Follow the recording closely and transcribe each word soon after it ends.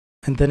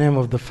In the name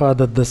of the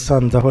Father, the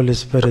Son, the Holy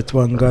Spirit,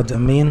 one God,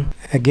 Amen.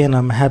 Again,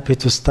 I'm happy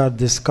to start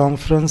this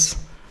conference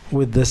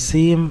with the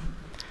theme,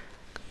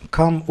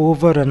 Come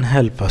Over and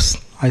Help Us.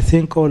 I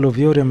think all of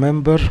you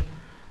remember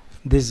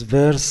this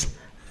verse.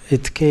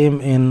 It came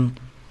in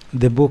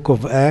the book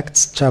of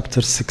Acts,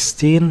 chapter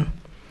 16,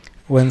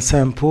 when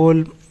St.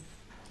 Paul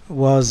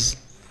was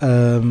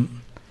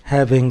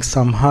having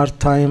some hard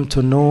time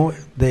to know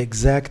the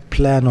exact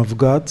plan of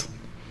God.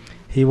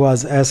 He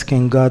was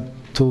asking God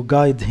to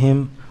guide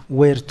him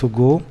where to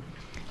go.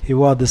 He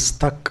was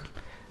stuck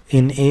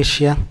in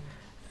Asia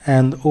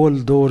and all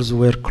doors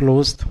were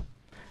closed.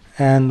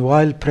 And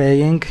while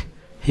praying,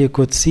 he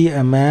could see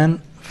a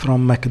man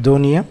from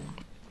Macedonia.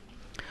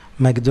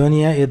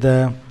 Macedonia is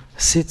a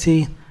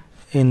city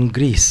in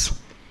Greece,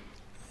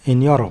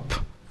 in Europe,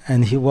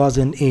 and he was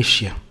in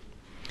Asia.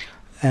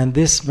 And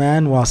this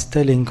man was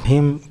telling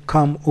him,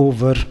 come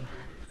over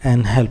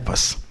and help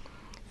us.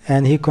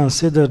 And he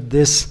considered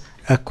this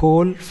a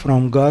call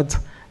from God,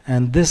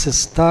 and this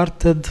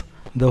started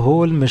the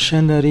whole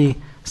missionary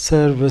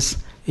service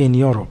in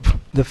Europe.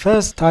 The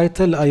first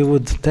title I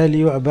would tell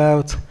you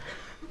about,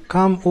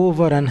 Come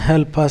Over and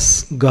Help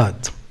Us, God.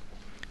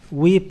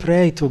 We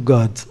pray to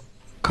God,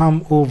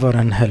 come over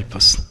and help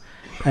us.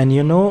 And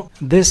you know,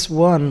 this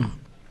one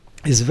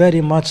is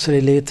very much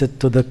related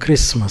to the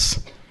Christmas.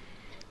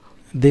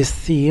 This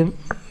theme,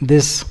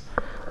 this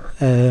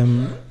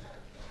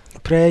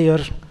prayer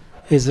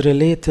is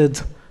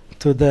related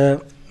to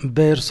the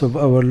birth of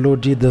our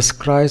Lord Jesus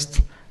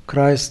Christ,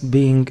 Christ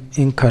being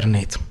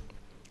incarnate.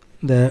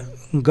 The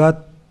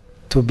God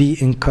to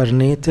be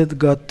incarnated,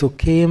 God to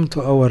came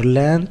to our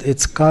land,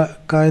 it's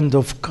kind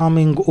of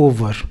coming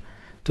over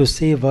to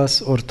save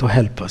us or to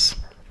help us.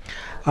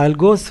 I'll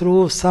go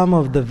through some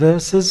of the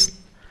verses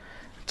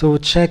to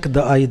check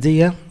the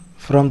idea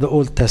from the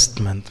Old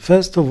Testament.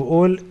 First of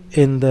all,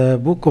 in the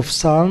book of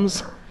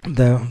Psalms,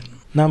 the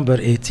number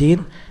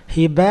 18,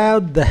 he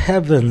bowed the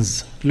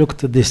heavens. Look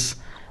to this.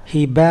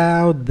 He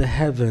bowed the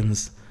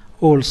heavens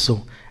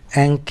also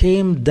and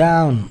came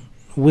down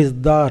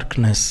with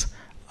darkness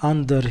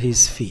under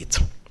his feet.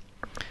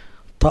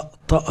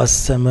 طأطأ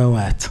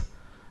السماوات.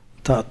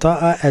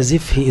 طأطأ, as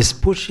if he is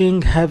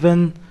pushing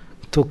heaven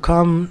to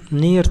come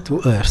near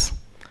to earth.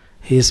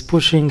 He is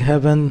pushing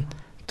heaven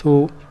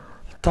to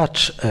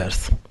touch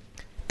earth.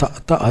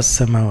 طأطأ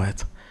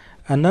السماوات.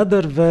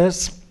 Another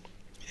verse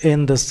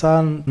in the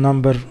Psalm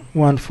number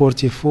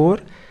 144,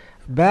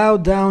 bow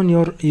down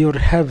your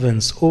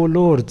heavens, O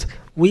Lord,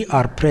 we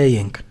are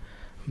praying.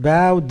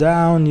 Bow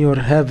down your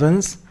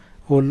heavens,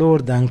 O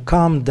Lord, and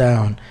come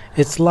down.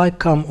 It's like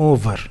come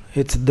over.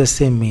 It's the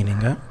same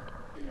meaning. Eh?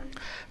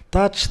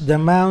 Touch the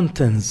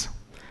mountains,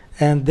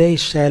 and they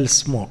shall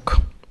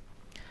smoke.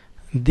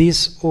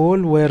 These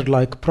all were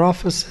like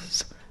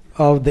prophecies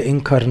of the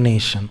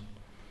incarnation.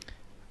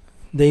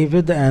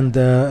 David and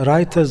the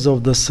writers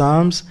of the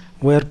Psalms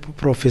were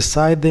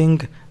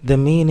prophesying the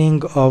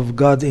meaning of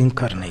God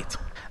incarnate.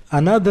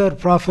 Another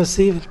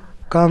prophecy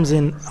comes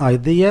in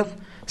Isaiah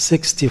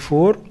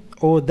 64,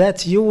 oh,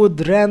 that you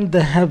would rend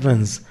the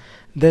heavens,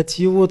 that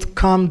you would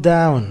come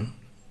down,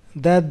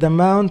 that the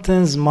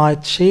mountains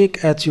might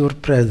shake at your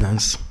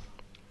presence.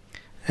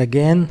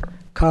 Again,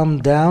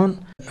 come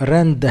down,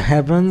 rend the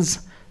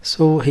heavens,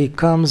 so he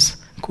comes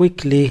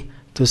quickly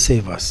to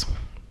save us.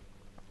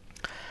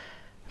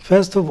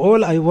 First of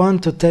all, I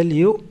want to tell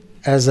you,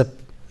 as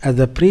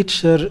a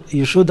preacher,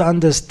 you should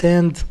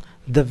understand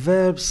the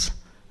verbs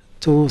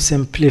to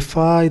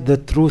simplify the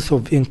truth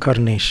of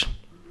incarnation.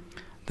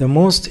 The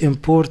most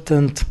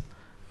important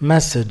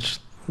message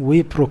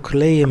we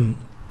proclaim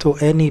to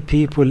any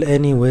people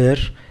anywhere,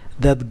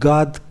 that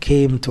God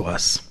came to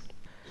us.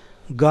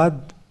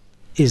 God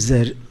is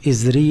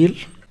real,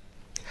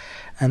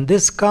 and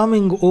this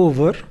coming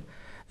over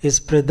is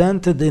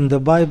presented in the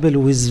Bible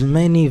with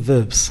many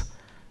verbs,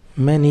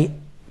 many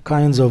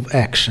kinds of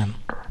action.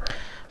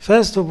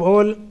 First of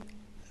all,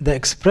 the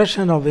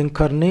expression of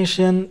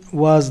incarnation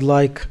was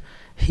like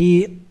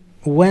he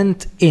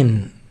went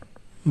in,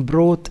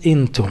 brought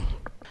into.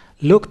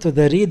 Look to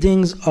the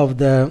readings of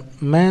the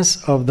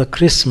Mass of the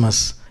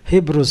Christmas,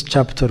 Hebrews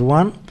chapter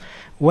 1.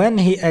 When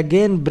he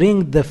again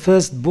brings the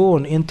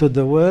firstborn into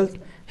the world,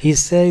 he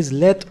says,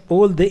 let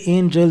all the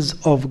angels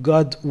of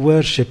God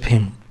worship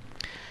him.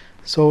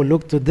 So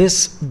look to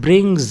this,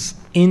 brings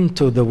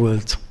into the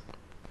world.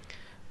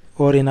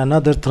 Or in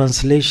another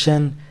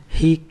translation,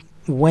 he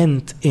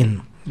went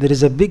in. There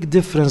is a big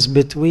difference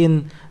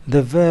between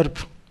the verb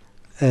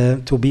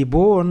to be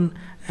born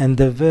and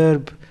the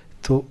verb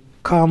to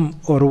come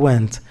or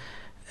went.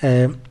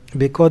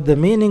 Because the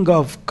meaning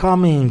of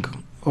coming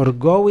or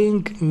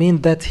going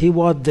means that he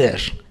was there.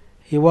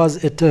 He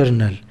was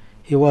eternal.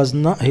 He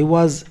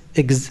was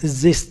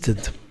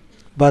existed.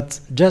 But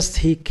just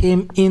he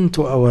came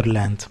into our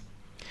land.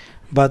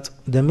 But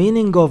the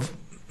meaning of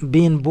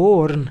being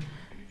born,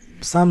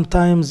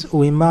 sometimes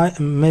we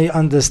may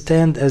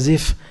understand as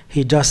if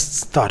he just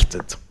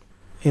started.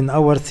 In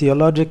our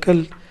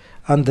theological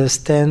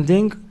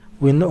understanding,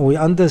 we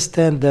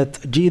understand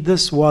that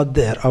Jesus was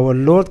there. Our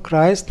Lord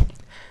Christ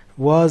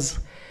was,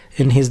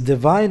 in his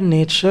divine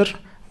nature,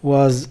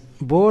 was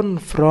born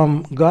from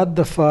God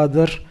the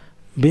Father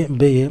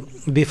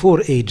before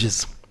ages.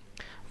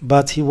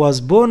 But he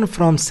was born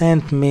from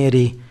Saint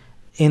Mary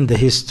in the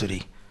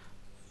history,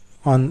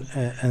 on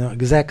an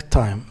exact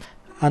time.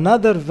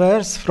 Another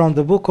verse from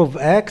the book of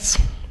Acts: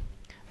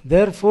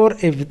 therefore,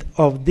 if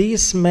of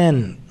these men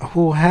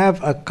who have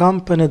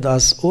accompanied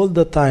us all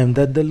the time,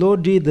 that the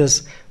Lord Jesus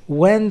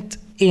went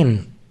in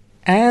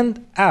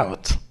and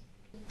out.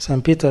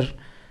 St.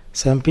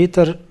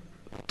 Peter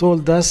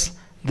told us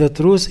the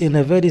truth in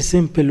a very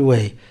simple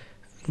way.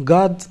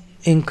 God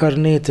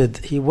incarnated,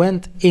 he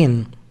went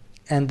in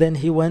and then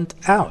he went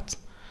out.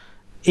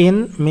 In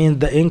means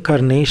the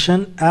incarnation,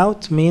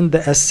 out means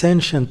the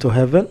ascension to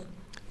heaven.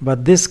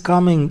 But this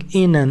coming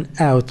in and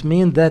out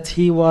means that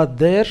he was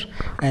there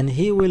and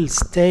he will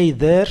stay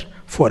there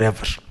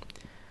forever.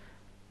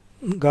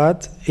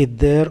 God is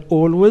there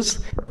always,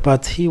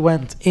 but he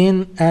went in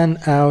and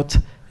out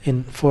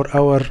for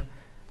our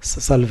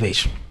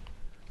salvation.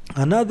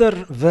 Another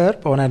verb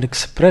or an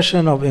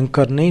expression of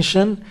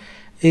incarnation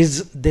is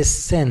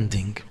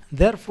descending.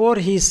 Therefore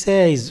he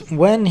says,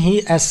 when he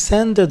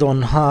ascended on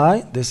high,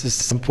 this is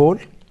St. Paul,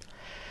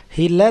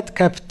 he led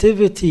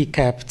captivity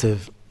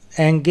captive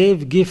and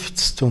gave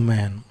gifts to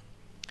man.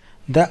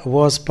 That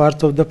was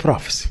part of the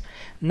prophecy.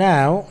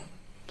 Now,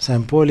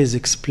 St. Paul is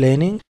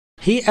explaining,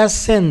 he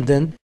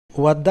ascended.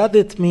 What does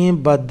it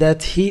mean but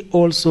that he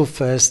also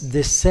first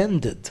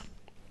descended?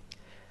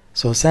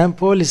 So St.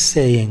 Paul is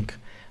saying,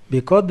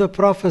 because the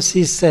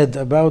prophecy said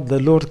about the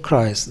Lord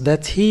Christ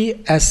that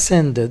he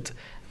ascended,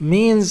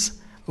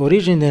 means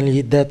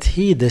originally that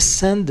he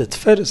descended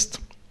first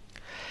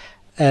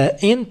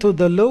into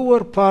the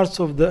lower parts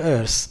of the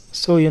earth.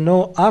 So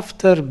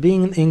after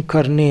being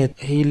incarnate,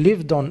 he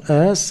lived on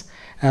earth,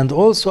 and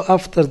also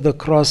after the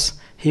cross,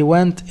 he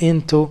went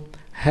into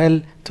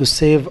hell to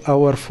save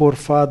our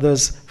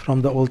forefathers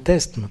from the Old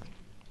Testament.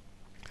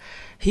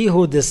 He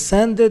who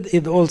descended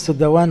is also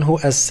the one who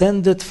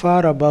ascended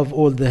far above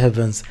all the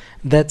heavens,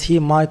 that he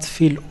might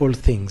fill all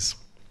things.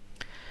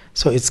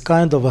 So it's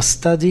kind of a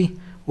study,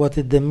 what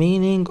is the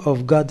meaning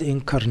of God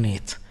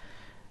incarnate.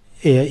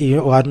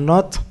 You are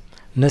not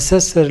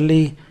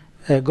necessarily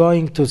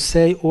going to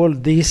say all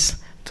this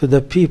to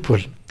the people.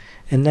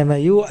 And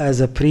you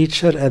as a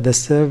preacher, as a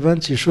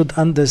servant, you should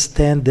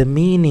understand the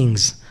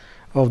meanings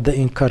of the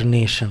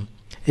incarnation.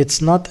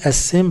 It's not as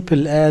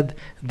simple as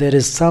there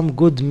is some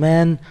good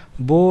man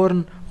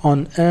born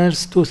on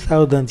earth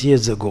 2000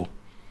 years ago.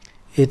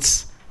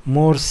 It's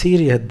more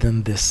serious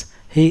than this.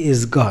 He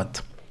is God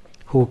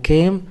who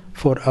came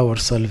for our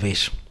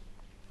salvation.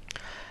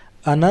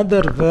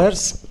 Another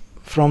verse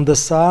from the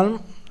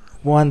Psalm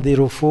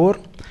 104,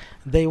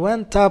 they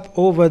went up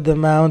over the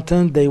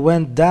mountain, they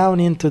went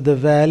down into the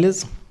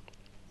valleys,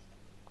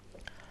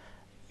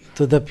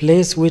 to the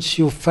place which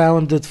you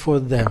founded for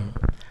them.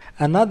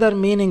 Another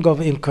meaning of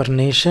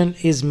incarnation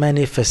is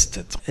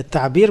manifested.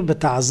 التعبير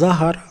بتاع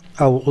ظهر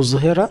أو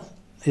أظهر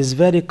is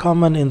very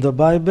common in the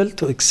Bible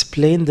to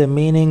explain the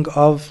meaning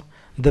of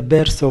the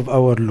birth of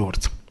our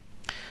Lord.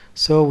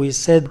 So we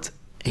said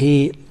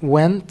he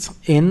went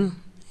in,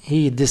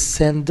 he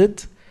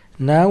descended.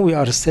 Now we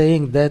are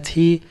saying that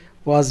he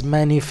was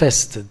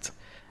manifested.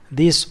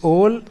 These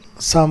all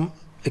some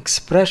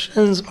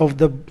expressions of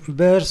the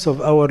birth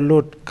of our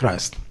Lord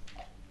Christ.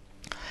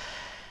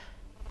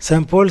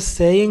 St. Paul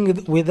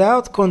saying,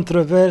 without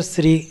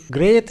controversy,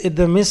 great is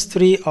the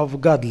mystery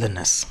of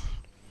godliness.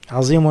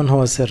 عظيم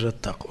هو سر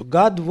التقوى.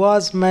 God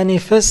was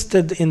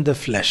manifested in the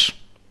flesh.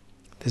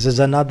 This is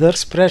another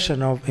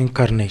expression of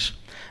incarnation.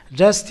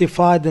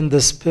 Justified in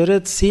the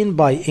spirit, seen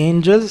by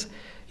angels.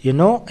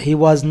 He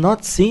was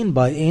not seen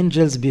by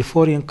angels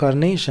before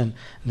incarnation.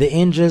 The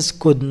angels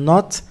could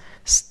not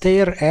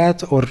stare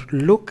at or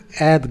look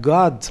at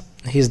God.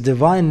 His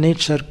divine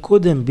nature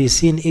couldn't be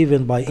seen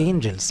even by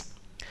angels.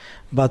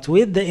 But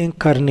with the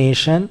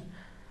incarnation,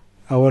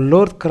 our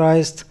Lord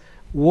Christ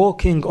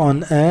walking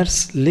on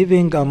earth,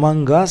 living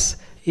among us,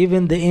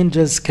 even the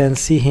angels can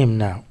see him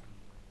now.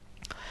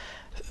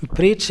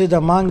 Preached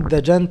among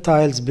the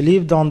Gentiles,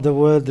 believed on the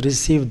word,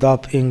 received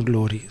up in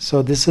glory.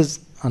 So this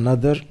is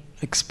another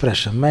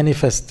expression,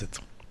 manifested.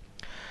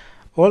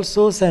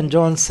 Also St.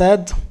 John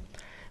said,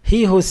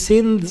 he who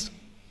sins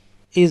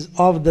is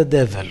of the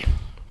devil.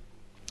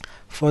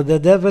 For the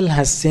devil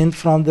has sinned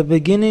from the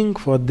beginning.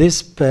 For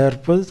this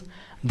purpose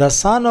the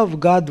Son of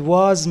God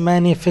was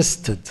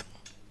manifested.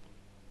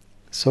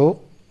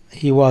 So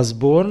he was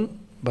born,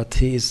 but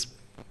he is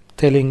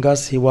telling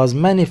us he was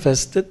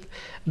manifested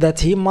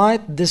that he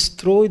might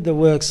destroy the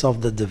works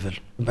of the devil.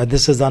 But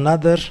this is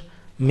another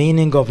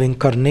meaning of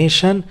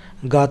incarnation.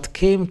 God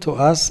came to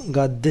us,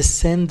 God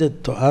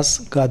descended to us,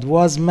 God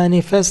was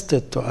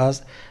manifested to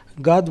us,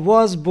 God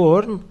was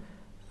born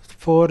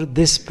for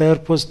this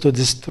purpose, to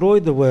destroy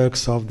the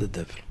works of the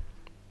devil.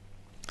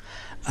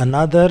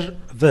 Another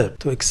verb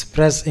to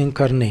express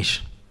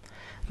incarnation.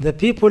 The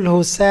people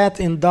who sat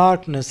in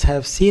darkness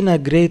have seen a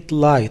great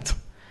light,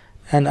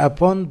 and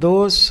upon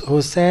those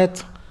who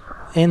sat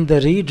in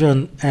the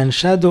region and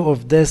shadow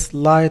of death,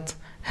 light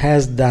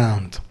has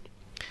dawned.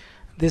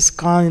 This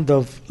kind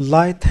of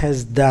light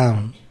has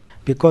dawned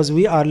because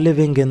we are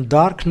living in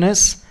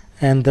darkness,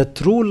 and the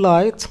true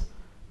light,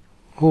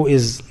 who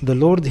is the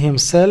Lord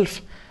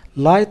Himself,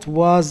 light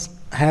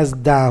has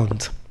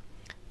dawned.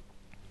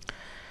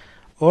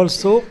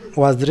 Also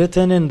was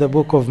written in the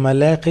book of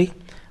Malachi,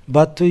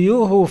 but to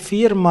you who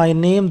fear my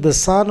name, the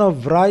Son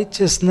of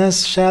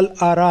Righteousness shall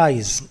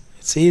arise.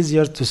 It's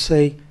easier to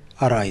say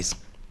arise.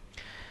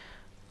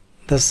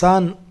 The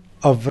Son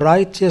of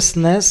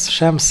Righteousness,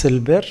 Shams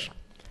al-Bir,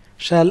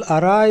 shall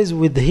arise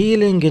with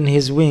healing in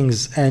his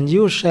wings, and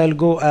you shall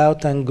go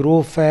out and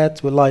grow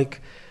fat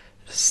like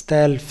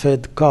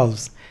stall-fed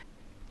calves.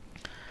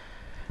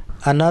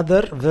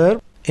 Another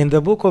verb in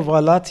the book of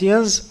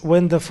Galatians,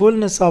 when the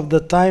fullness of the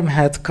time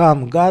had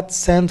come, God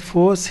sent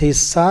forth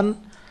His Son,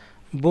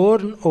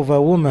 born of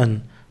a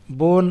woman,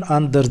 born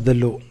under the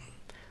law.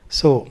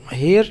 So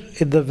here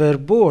is the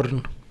verb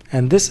born,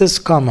 and this is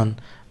common,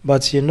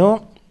 but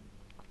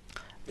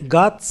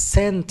God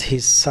sent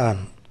His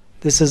Son.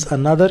 This is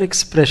another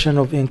expression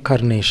of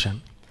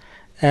incarnation.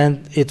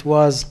 And it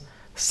was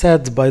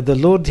said by the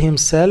Lord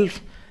Himself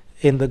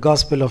in the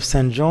Gospel of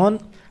St. John,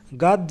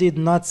 God did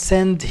not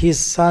send His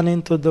Son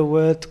into the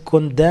world to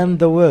condemn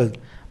the world,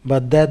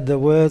 but that the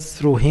world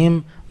through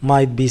Him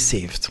might be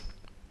saved.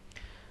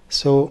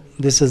 So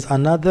this is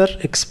another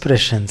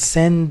expression,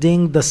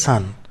 sending the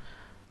Son.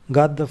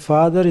 God the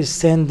Father is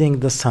sending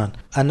the Son.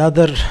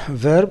 Another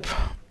verb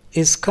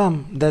is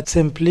come, that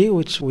simply,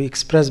 which we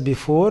expressed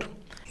before.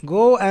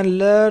 Go and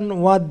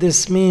learn what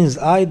this means.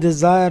 I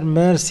desire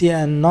mercy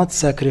and not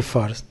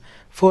sacrifice.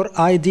 For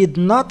I did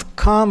not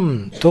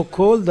come to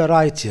call the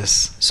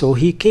righteous. So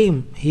He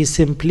came. He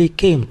simply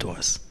came to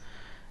us.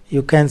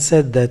 You can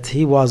say that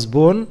He was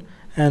born,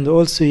 and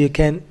also you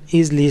can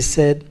easily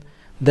say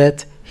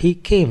that He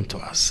came to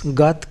us.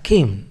 God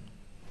came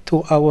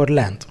to our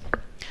land.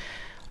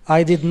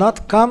 I did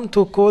not come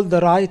to call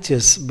the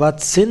righteous,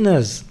 but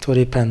sinners to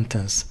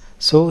repentance.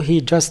 So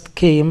He just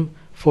came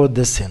for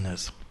the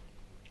sinners.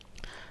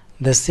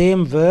 The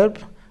same verb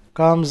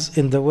comes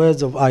in the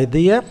words of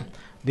Isaiah.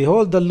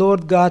 Behold, the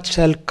Lord God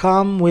shall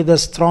come with a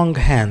strong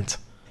hand.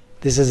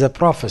 This is a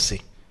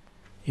prophecy.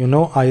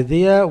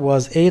 Isaiah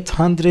was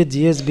 800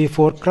 years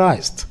before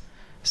Christ.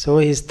 So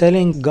he's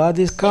telling God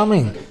is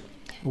coming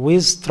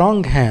with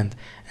strong hand,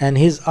 and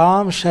His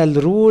arm shall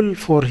rule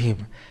for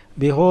Him.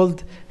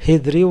 Behold,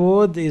 His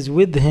reward is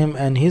with Him,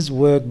 and His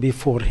work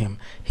before Him.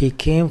 He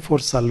came for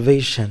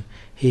salvation.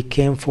 He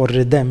came for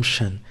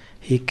redemption.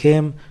 He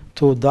came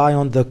to die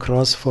on the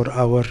cross for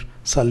our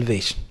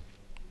salvation.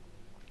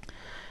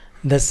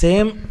 The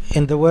same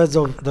in the words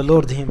of the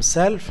Lord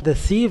Himself. The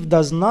thief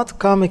does not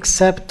come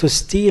except to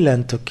steal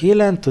and to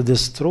kill and to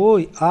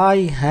destroy. I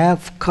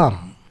have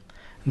come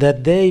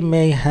that they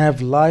may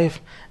have life,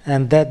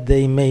 and that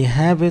they may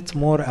have it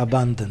more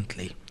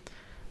abundantly.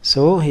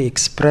 So He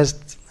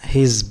expressed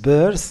His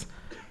birth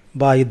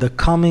by the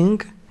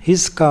coming,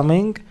 His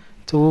coming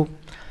to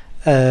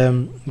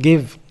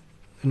give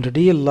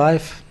real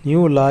life,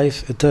 new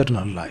life,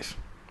 eternal life.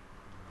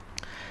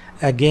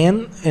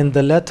 Again, in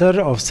the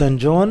letter of St.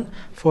 John,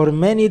 for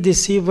many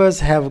deceivers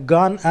have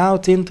gone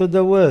out into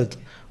the world,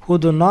 who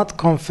do not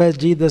confess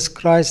Jesus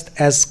Christ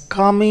as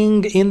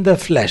coming in the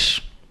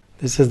flesh.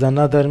 This is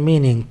another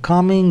meaning,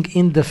 coming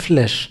in the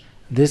flesh.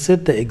 This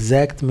is the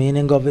exact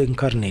meaning of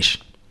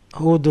incarnation.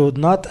 Who do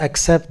not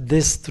accept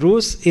this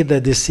truth is the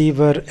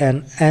deceiver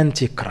and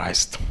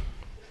antichrist.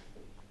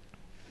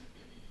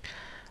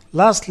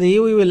 Lastly,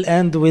 we will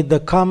end with the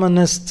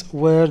commonest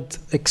word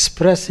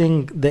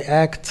expressing the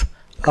act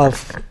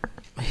of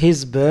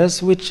His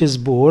birth, which is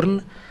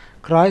born.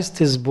 Christ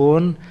is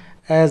born,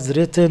 as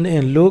written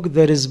in Luke,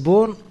 there is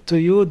born to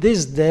you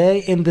this day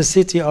in the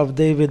city of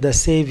David a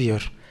Savior,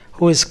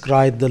 who is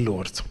Christ the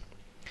Lord.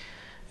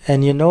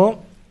 And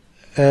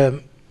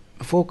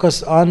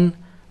focus on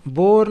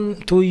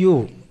born to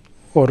you,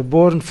 or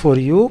born for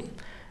you.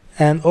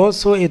 And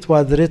also it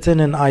was written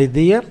in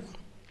Isaiah,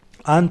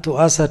 unto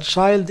us a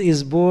child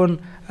is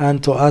born,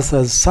 unto us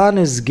a son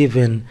is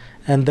given,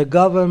 and the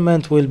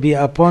government will be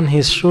upon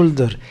His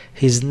shoulder.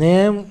 His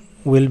name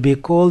will be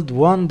called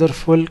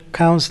Wonderful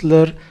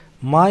Counselor,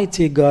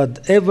 Mighty God,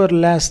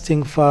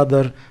 Everlasting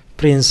Father,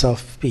 Prince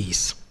of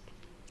Peace.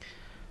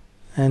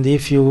 And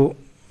if you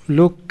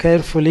look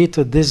carefully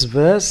to this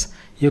verse,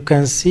 you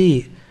can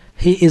see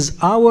He is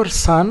our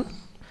Son,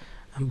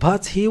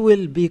 but He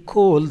will be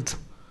called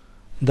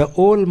the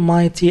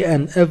Almighty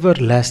and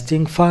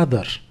Everlasting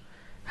Father.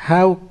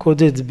 How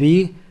could it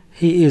be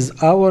He is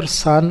our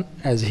Son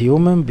as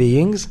human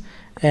beings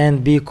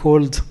and be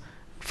called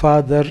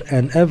Father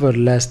and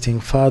Everlasting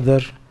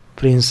Father,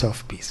 Prince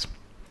of Peace?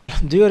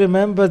 Do you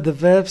remember the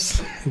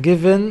verbs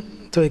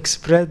given to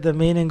express the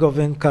meaning of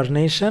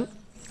incarnation?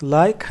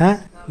 Like,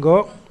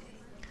 Go.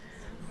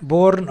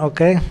 Born,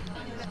 okay.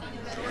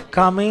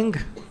 Coming.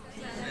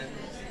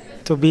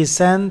 To be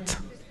sent.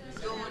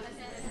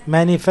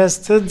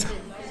 Manifested.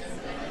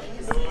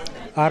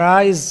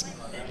 Arise.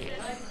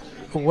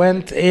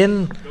 Went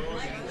in.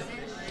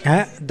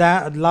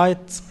 That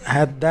light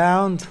had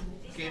downed,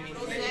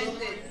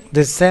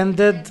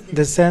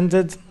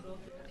 descended.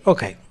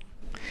 Okay.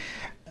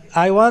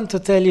 I want to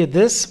tell you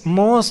this.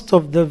 Most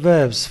of the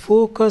verbs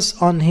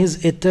focus on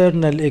his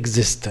eternal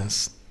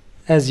existence.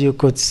 As you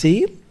could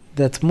see,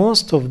 that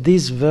most of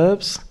these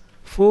verbs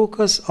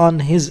focus on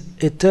his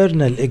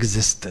eternal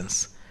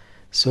existence.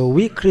 So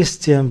we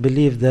Christians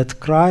believe that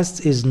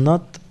Christ is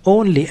not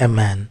only a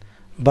man,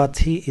 but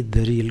he is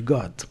the real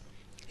God.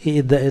 He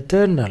is the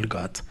eternal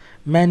God,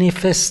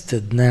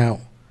 manifested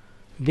now,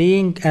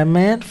 being a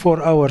man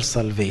for our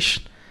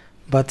salvation.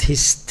 But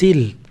he's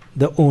still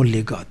the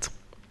only God.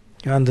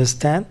 You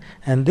understand?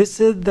 And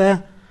this is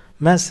the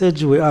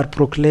message we are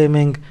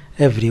proclaiming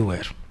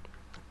everywhere.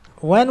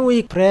 When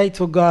we pray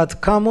to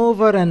God, come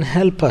over and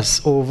help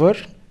us over,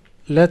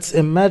 let's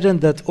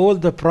imagine that all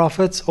the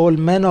prophets, all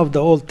men of the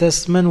Old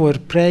Testament were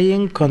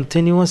praying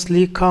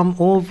continuously, come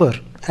over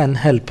and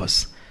help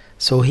us.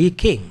 So he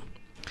came.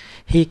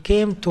 He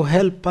came to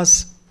help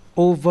us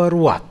over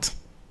what?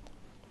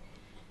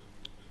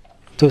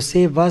 To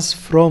save us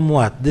from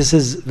what? This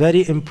is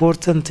very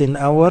important in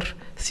our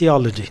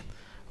theology.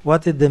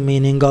 What is the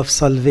meaning of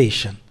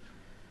salvation?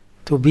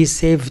 To be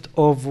saved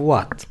of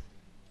what?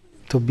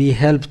 To be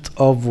helped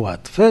of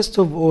what? First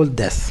of all,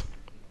 death.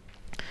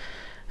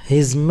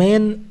 His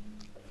main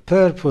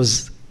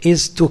purpose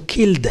is to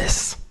kill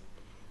death.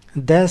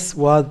 Death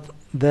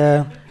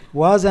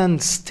was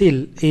and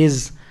still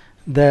is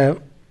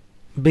the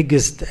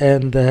biggest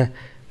and the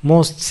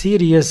most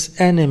serious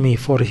enemy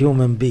for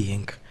human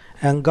being.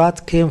 And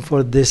God came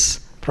for this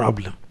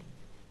problem.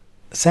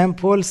 St.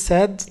 Paul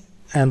said,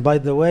 and by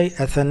the way,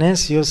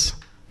 Athanasius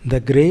the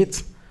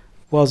Great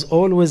was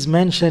always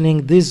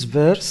mentioning this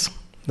verse,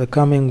 the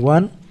coming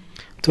one,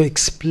 to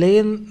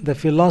explain the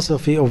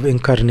philosophy of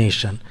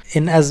incarnation.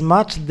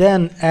 Inasmuch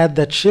then as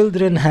the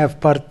children have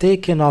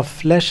partaken of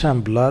flesh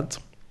and blood,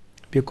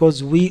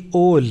 because we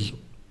all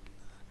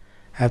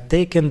have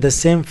taken the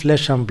same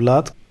flesh and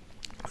blood,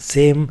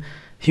 same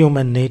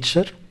human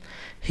nature,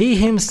 he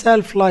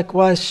himself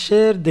likewise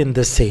shared in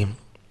the same.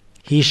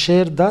 He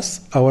shared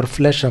us, our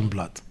flesh and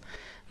blood,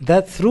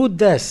 that through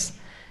death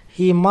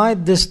he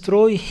might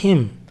destroy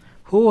him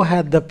who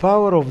had the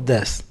power of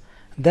death,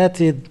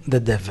 that is the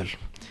devil.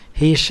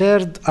 He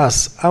shared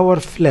us, our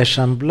flesh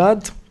and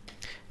blood,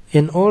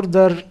 in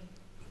order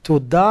to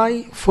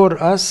die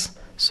for us.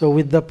 So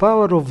with the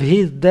power of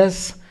his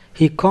death,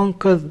 he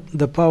conquered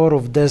the power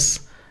of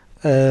death,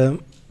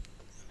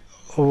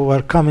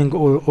 overcoming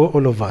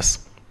all of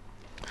us.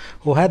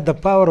 Who had the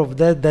power of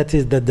death, that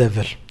is the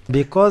devil.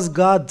 Because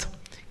God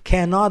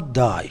cannot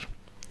die,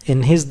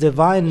 in his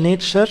divine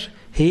nature,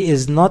 he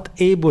is not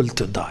able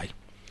to die.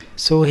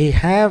 So he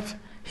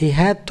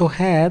had to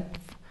have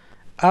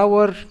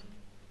our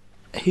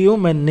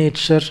human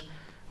nature,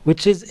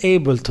 which is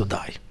able to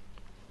die.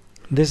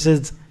 This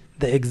is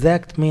the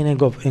exact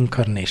meaning of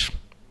incarnation.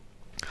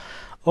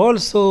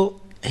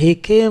 Also, he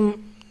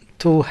came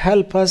to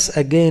help us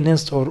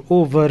against or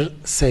over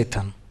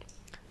Satan,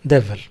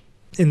 devil.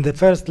 In the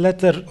first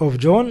letter of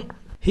John,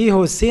 he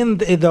who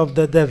sinned is of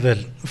the devil,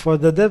 for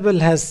the devil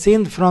has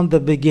sinned from the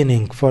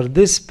beginning. For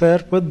this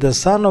purpose the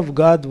Son of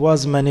God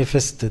was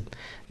manifested,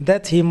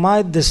 that he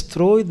might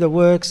destroy the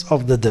works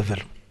of the devil.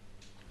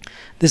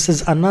 This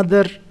is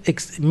another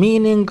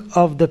meaning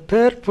of the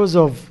purpose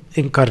of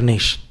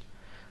incarnation.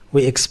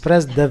 We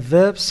expressed the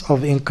verbs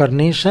of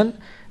incarnation.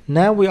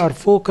 Now we are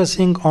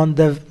focusing on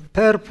the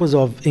purpose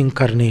of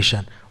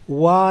incarnation.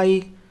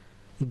 Why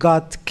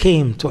God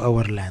came to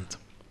our land.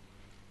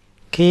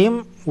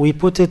 Came, we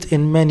put it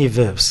in many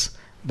verbs,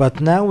 but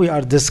now we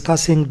are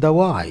discussing the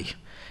why.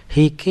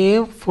 He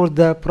came for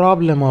the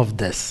problem of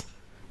death.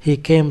 He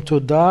came to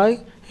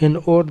die in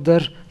order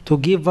to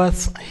give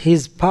us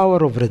his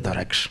power of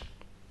resurrection,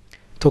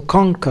 to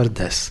conquer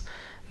death.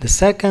 The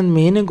second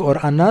meaning, or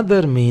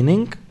another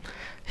meaning,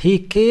 he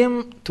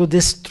came to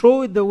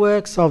destroy the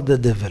works of the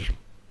devil.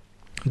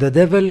 The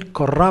devil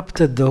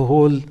corrupted the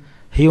whole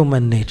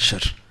human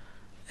nature.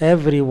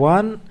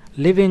 Everyone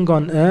living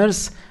on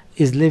earth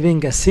is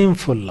living a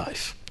sinful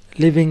life,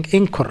 living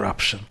in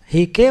corruption.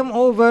 He came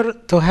over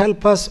to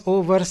help us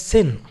over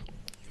sin,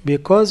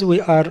 because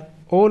we are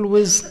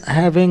always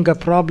having a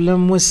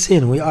problem with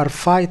sin. We are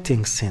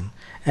fighting sin,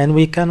 and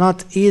we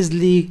cannot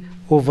easily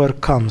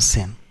overcome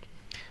sin.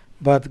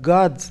 But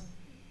God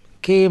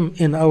came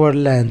in our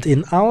land,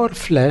 in our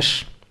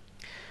flesh,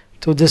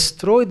 to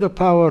destroy the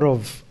power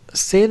of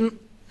sin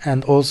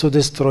and also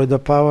destroy the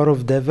power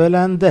of devil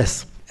and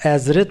death.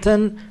 As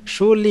written,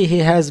 surely he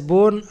has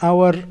borne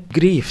our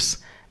griefs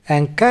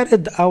and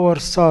carried our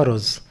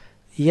sorrows,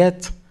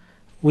 yet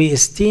we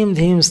esteemed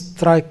him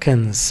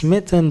stricken,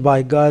 smitten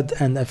by God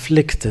and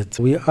afflicted.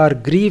 We are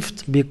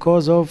grieved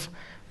because of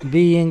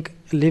living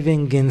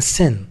in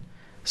sin.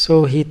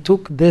 So he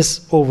took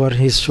this over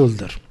his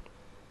shoulder.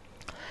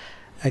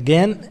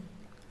 Again,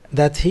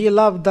 that he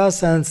loved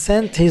us and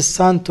sent his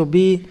Son to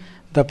be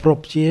the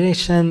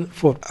propitiation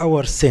for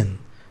our sin.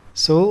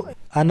 So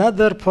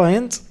another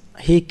point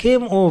He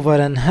came over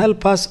and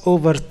helped us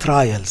over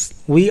trials.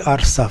 We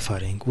are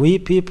suffering. We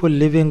people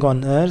living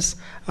on earth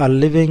are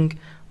living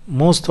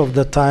most of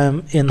the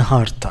time in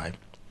hard time.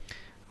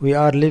 We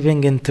are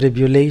living in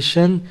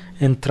tribulation,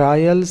 in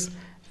trials,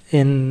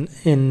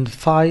 in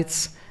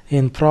fights,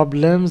 in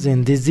problems,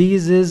 in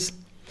diseases.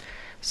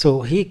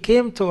 So he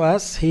came to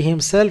us. He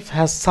himself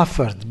has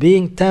suffered,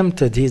 being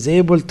tempted. He is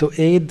able to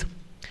aid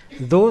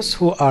those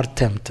who are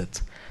tempted.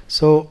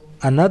 So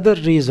another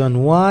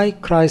reason why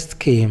Christ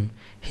came,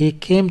 he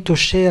came to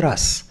share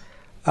us,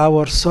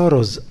 our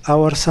sorrows,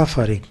 our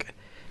suffering.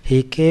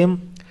 He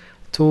came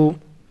to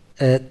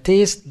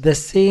taste the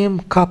same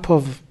cup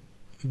of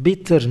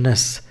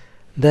bitterness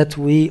that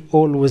we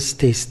always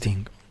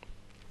tasting.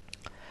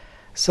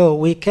 So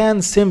we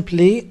can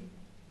simply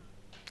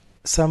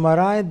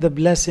summarize the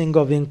blessing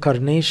of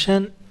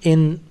incarnation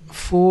in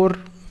 4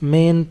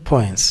 main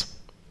points.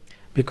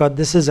 Because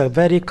this is a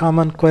very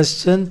common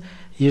question,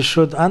 you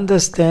should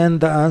understand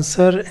the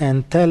answer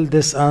and tell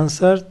this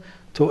answer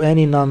to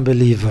any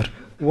non-believer.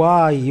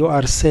 Why you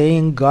are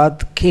saying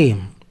God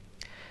came?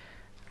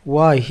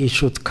 Why he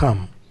should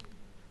come?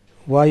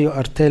 Why you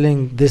are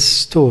telling this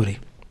story?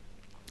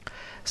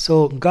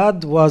 So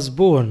God was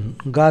born,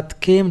 God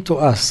came to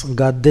us,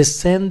 God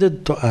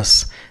descended to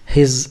us,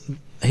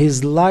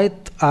 His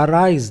light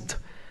arose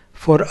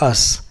for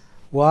us.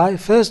 Why?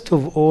 First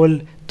of all,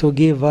 to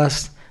give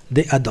us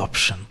the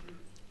adoption,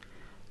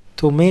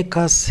 to make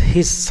us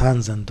His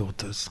sons and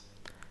daughters.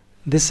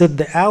 This is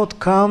the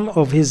outcome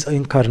of His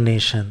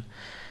incarnation.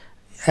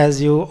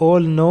 As you all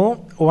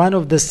know, one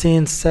of the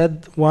saints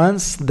said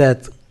once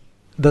that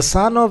the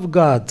Son of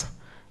God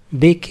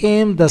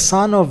became the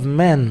Son of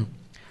Men,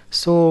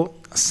 so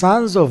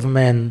sons of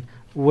men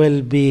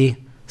will be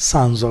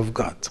sons of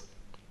God.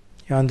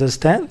 You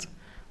understand?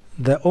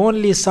 The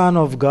only Son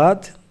of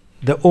God,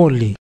 the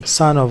only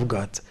Son of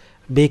God,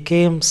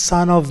 became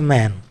Son of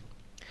Man.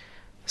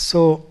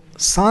 So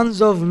sons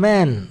of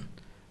men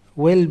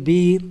will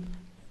be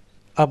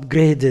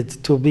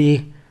upgraded to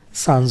be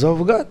sons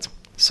of God.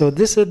 So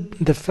this is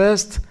the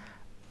first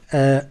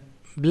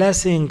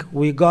blessing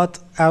we got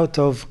out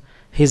of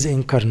His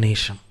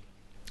incarnation.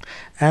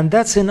 And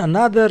that's in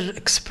another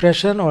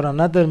expression or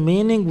another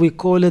meaning, we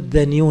call it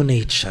the new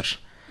nature.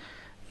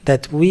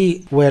 That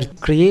we were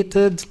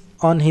created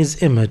on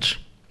His image.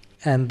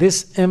 And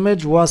this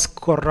image was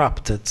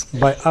corrupted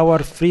by our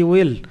free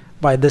will,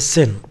 by the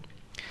sin.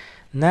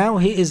 Now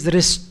He is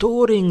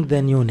restoring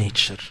the new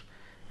nature.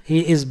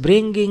 He is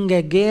bringing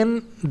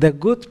again the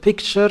good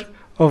picture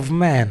of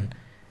man.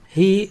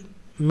 He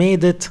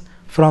made it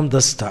from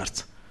the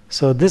start.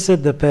 So this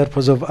is the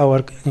purpose of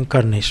our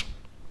incarnation.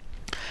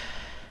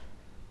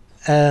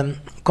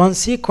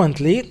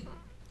 Consequently,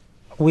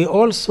 we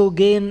also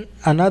gain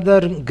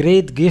another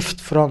great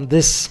gift from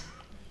this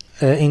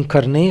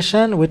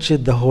incarnation, which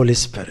is the Holy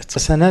Spirit.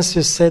 As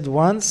Athanasius said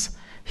once,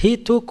 He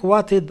took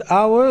what is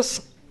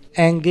ours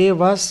and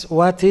gave us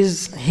what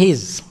is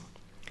His.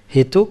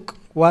 He took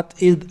what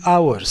is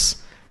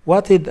ours.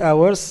 What is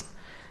ours?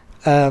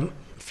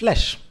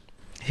 Flesh,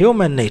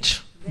 human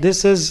nature.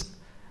 This is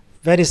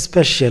very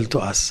special to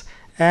us.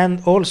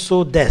 And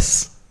also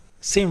death,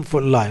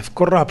 sinful life,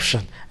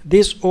 corruption.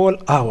 This all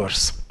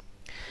ours.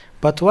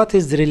 But what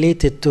is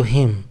related to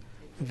Him?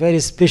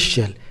 Very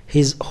special.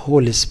 His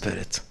Holy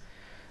Spirit.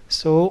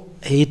 So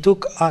He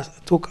took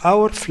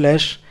our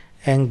flesh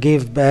and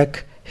gave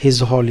back His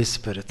Holy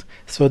Spirit.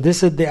 So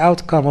this is the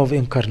outcome of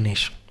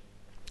incarnation.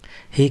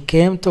 He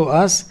came to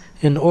us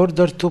in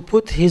order to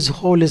put His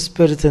Holy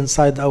Spirit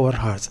inside our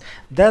hearts.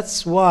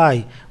 That's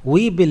why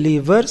we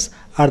believers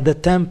are the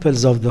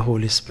temples of the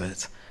Holy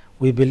Spirit.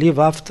 We believe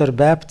after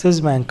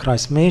baptism and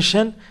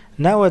chrismation,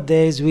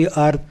 nowadays we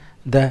are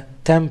the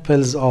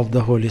temples of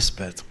the Holy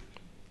Spirit.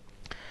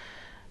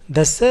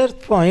 The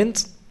third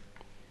point,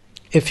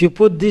 if you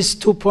put these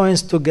 2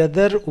 points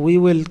together, we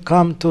will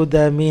come to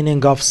the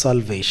meaning of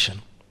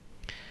salvation.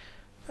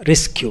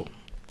 Rescue,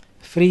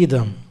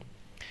 freedom.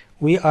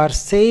 We are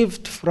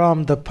saved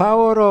from the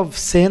power of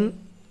sin,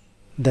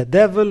 the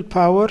devil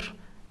power,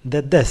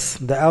 the death,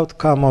 the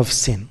outcome of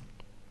sin.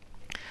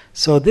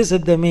 So this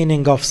is the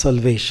meaning of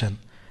salvation.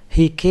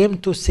 He came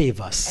to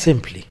save us,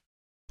 simply.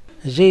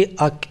 Je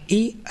ak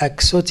I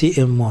exoti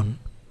immon,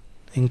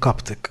 in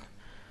Coptic.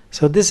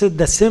 So this is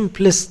the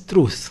simplest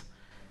truth.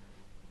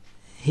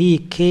 He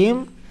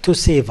came to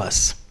save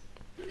us.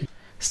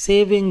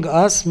 Saving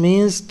us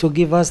means to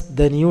give us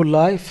the new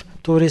life,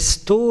 to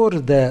restore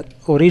the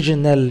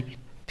original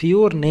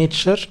pure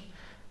nature,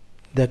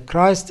 the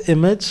Christ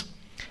image,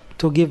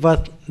 to give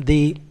us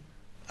the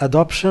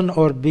adoption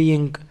or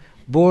being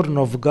born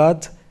of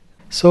God.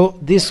 So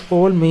this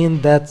all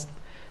means that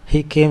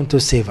He came to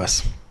save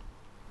us.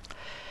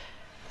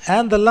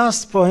 And the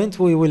last point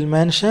we will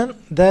mention,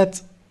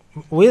 that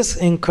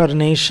with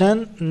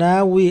incarnation,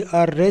 now we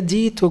are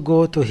ready to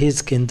go to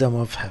His kingdom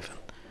of heaven.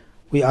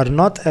 We are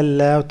not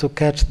allowed to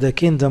catch the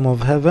kingdom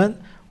of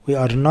heaven. We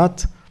are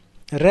not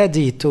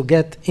ready to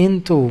get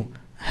into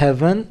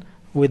heaven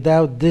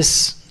without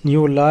this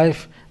new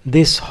life,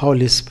 this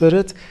Holy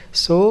Spirit.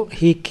 So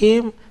He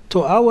came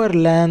to our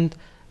land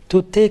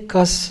to take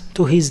us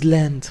to his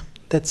land.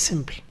 That's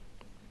simple.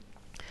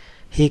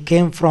 He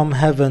came from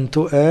heaven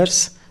to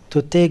earth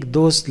to take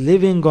those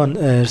living on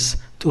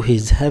earth to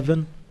his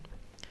heaven.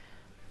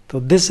 So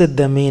this is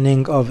the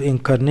meaning of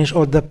incarnation,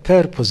 or the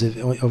purpose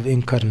of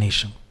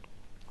incarnation.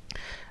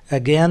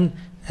 Again,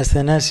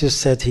 Athanasius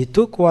said he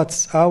took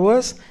what's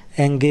ours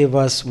and gave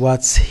us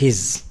what's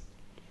his.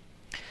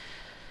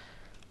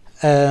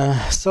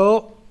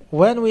 So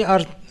when we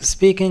are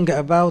speaking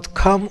about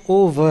come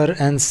over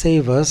and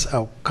save us,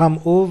 or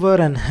come over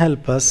and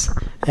help us,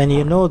 and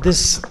you know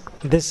this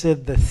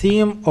is the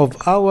theme of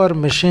our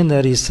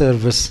missionary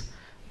service,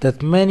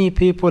 that many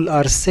people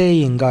are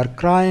saying, are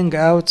crying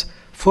out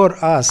for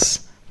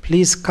us,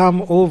 please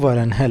come over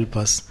and help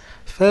us.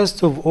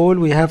 First of all,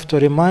 we have to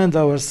remind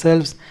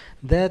ourselves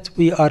that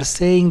we are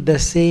saying the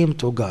same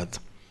to God.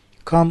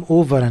 Come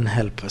over and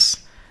help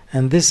us.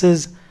 And this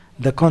is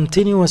the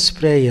continuous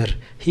prayer.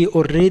 He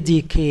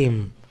already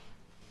came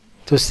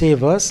to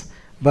save us,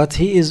 but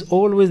he is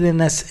always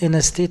in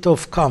a state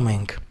of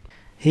coming.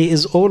 He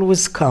is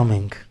always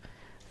coming.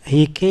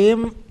 He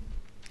came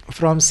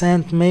from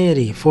Saint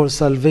Mary for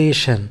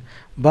salvation,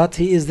 but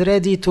he is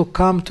ready to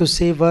come to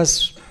save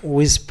us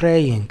with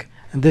praying.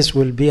 And this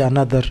will be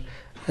another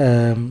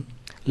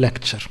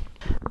lecture.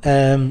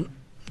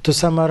 To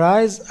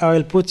summarize, I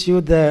will put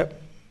you the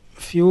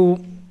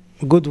few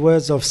good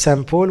words of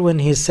St. Paul when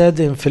he said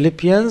in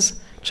Philippians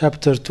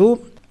chapter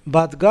 2,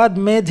 but God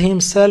made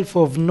himself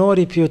of no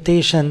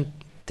reputation,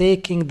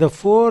 taking the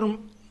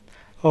form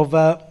of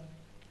a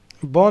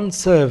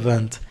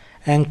bondservant,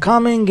 and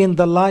coming in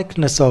the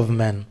likeness of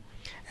men,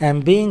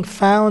 and being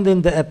found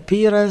in the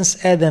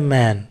appearance as a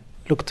man.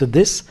 Look to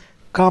this,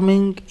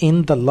 coming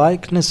in the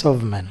likeness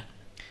of men.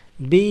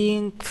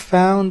 Being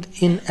found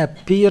in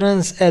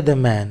appearance as a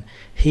man,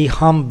 he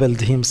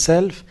humbled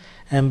himself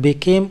and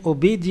became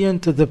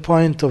obedient to the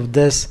point of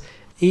death,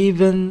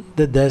 even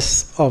the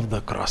death of the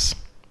cross.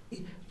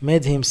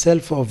 Made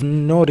himself of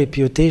no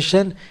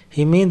reputation.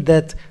 He means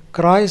that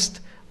Christ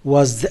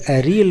was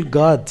a real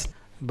God,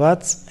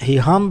 but he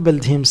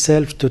humbled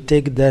himself to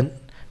take the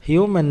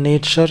human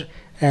nature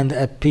and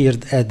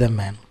appeared as a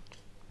man.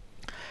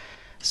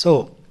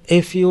 So,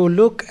 if you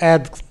look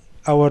at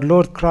our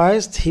Lord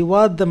Christ, he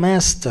was the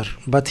master,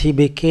 but he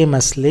became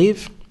a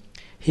slave.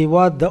 He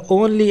was the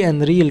only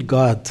and real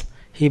God.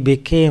 He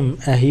became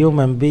a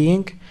human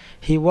being.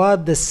 He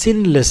was the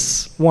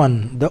sinless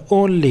one, the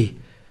only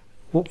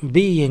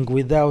being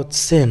without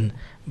sin,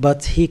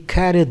 but he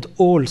carried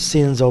all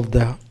sins of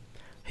the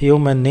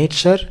human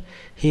nature.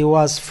 He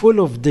was full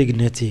of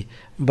dignity,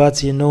 but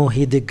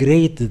he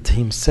degraded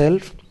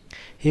himself.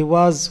 He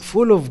was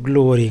full of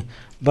glory,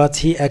 but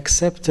he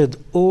accepted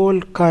all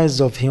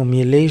kinds of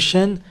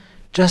humiliation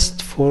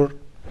just for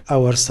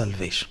our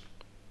salvation.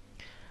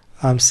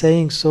 I'm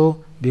saying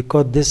so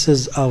because this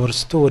is our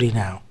story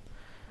now.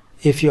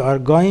 If you are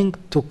going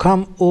to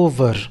come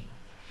over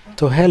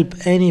to help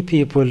any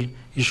people,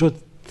 you should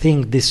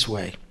think this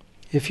way.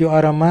 If you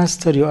are a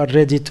master, you are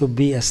ready to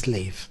be a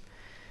slave.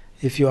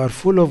 If you are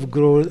full of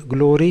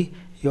glory,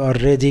 you are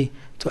ready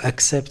to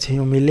accept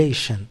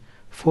humiliation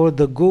for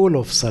the goal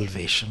of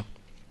salvation,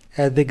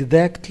 as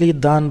exactly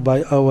done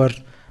by our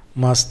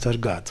Master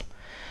God.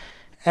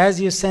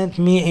 As you sent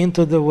me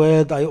into the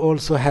world, I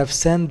also have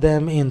sent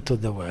them into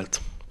the world.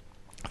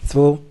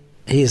 So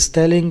he is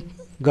telling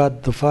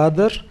God the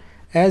Father,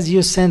 as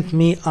you sent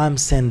me, I'm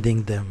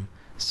sending them.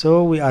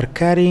 So we are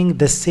carrying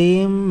the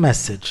same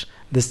message,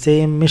 the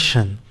same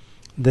mission,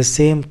 the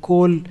same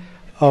call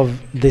of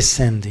this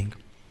sending.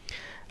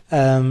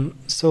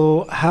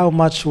 So how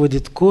much would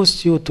it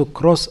cost you to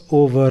cross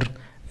over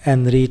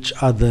and reach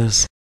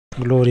others?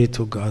 Glory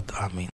to God. Amen.